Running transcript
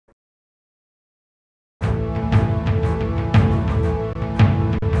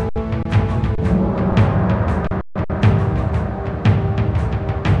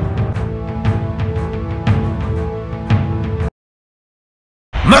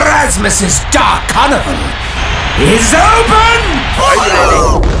Marasmus's Dark Carnival is open!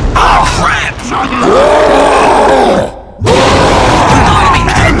 Oh, crap!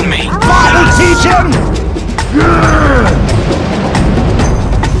 Hit me! I'll teach him!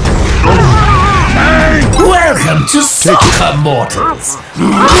 Welcome to Soccer Mortals!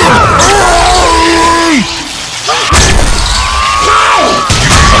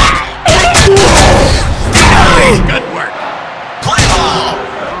 Good work! Play ball!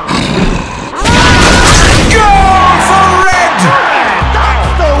 Go for red!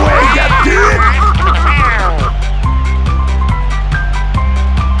 That's the way you do it!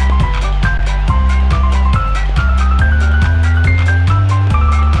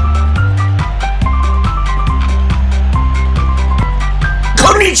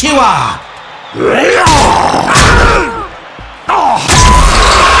 Konnichiwa!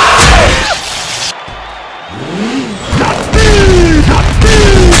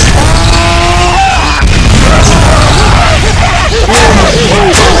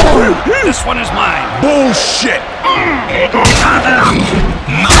 This one is mine! Bullshit!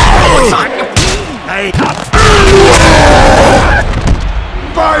 Hey!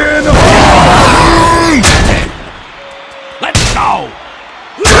 Fire in the hole! Let's go!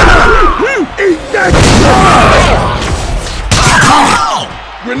 Eat that!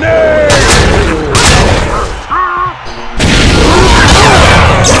 Grenade!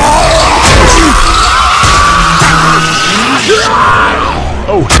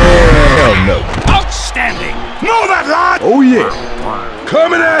 Oh, hell no. Outstanding! Know that, lad! Oh, yeah.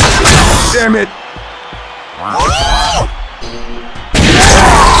 Coming at you! Damn it!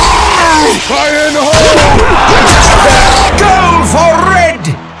 Fire in the hole! Goal for red!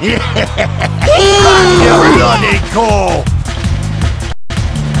 Bloody cool!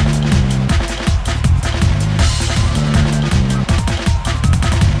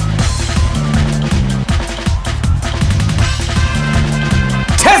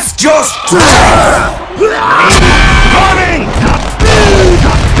 Test your strength! Coming!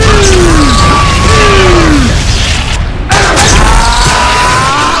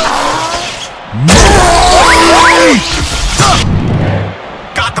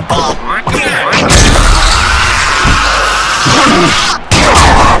 Got the ball!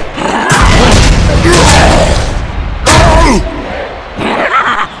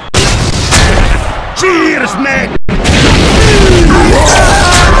 Cheers, man!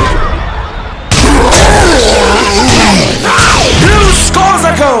 Blue scores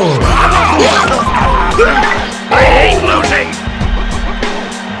a goal! I hate losing!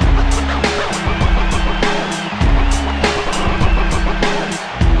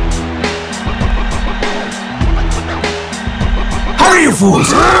 Hurry, you fools!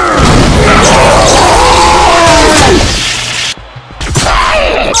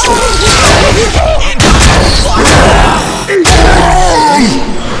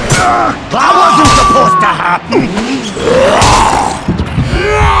 That wasn't supposed to happen!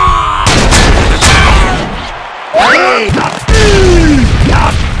 Hey!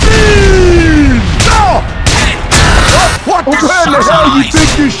 What the hell you think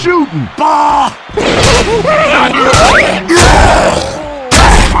you're shooting? Bah!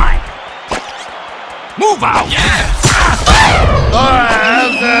 Move out! Yes!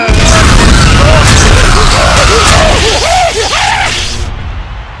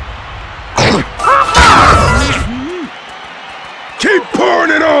 Keep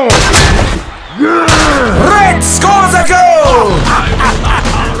pouring it on! Red scores a goal!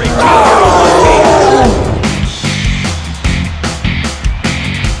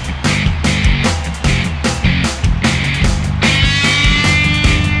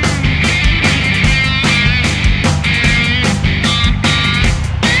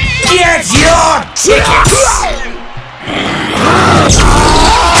 Get your tickets!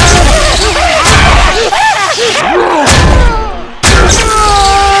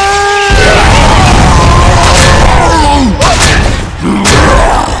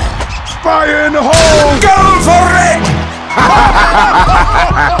 Fire in the hole! Goal for red!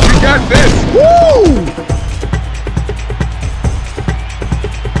 We got this! Woo!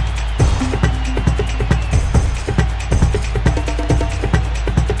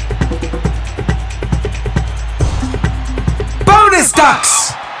 Bonus ducks!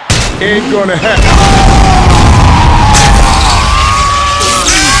 Ain't gonna happen.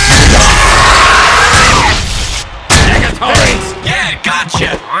 Yeah,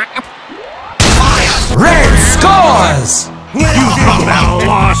 gotcha! Red scores! You from that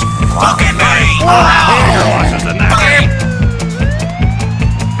lost! Look at me! Losses than that.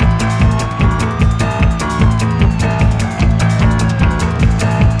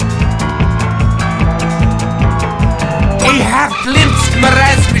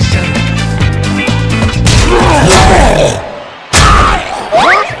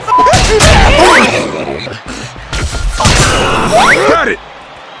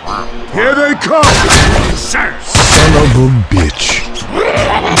 Here they come! Sir! Son of a bitch.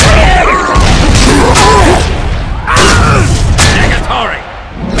 Negatory!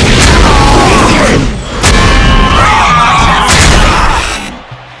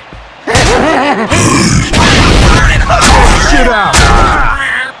 Shit out!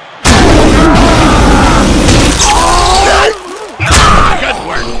 Good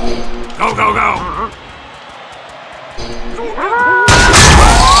work! Go, go, go!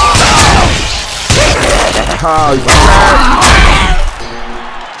 Oh,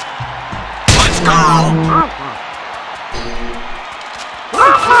 Let's go!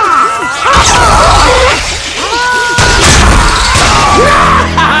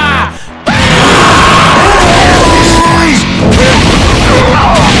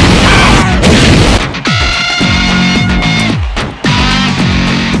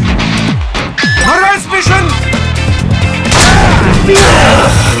 Transmission!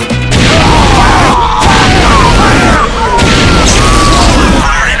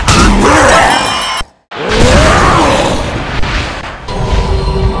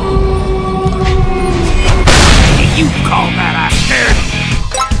 You call that a scared?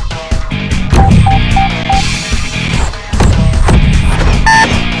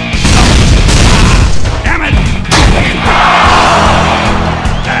 Damn it!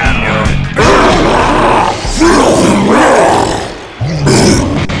 Damn you!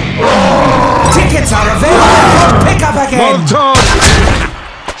 Tickets are available for pickup again! Monty!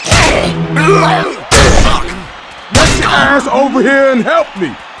 Get your ass over here and help me!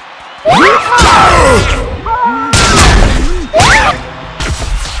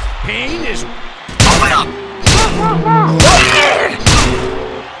 Pain is... Open up!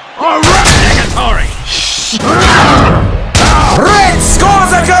 Alright! Negatory! Red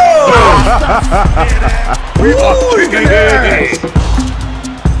scores a goal! We are kicking ass!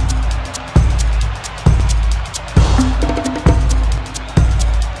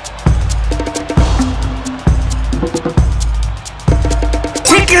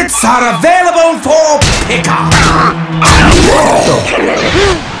 Tickets are available for pickup!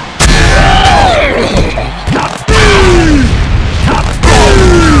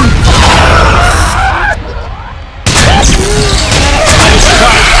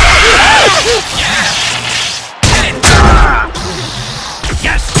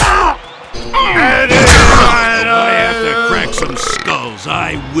 Yes! And I have to crack some skulls,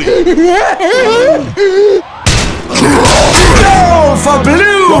 I will. Go for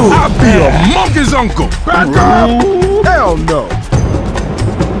blue! I'll be a monkey's uncle! Back up! Hell no!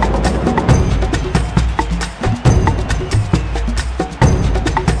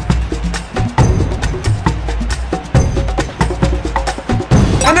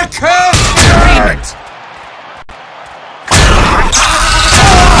 An accursed agreement!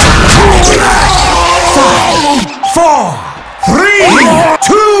 5, 4, 3,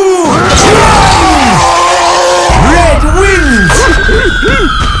 2, 1! Red wins!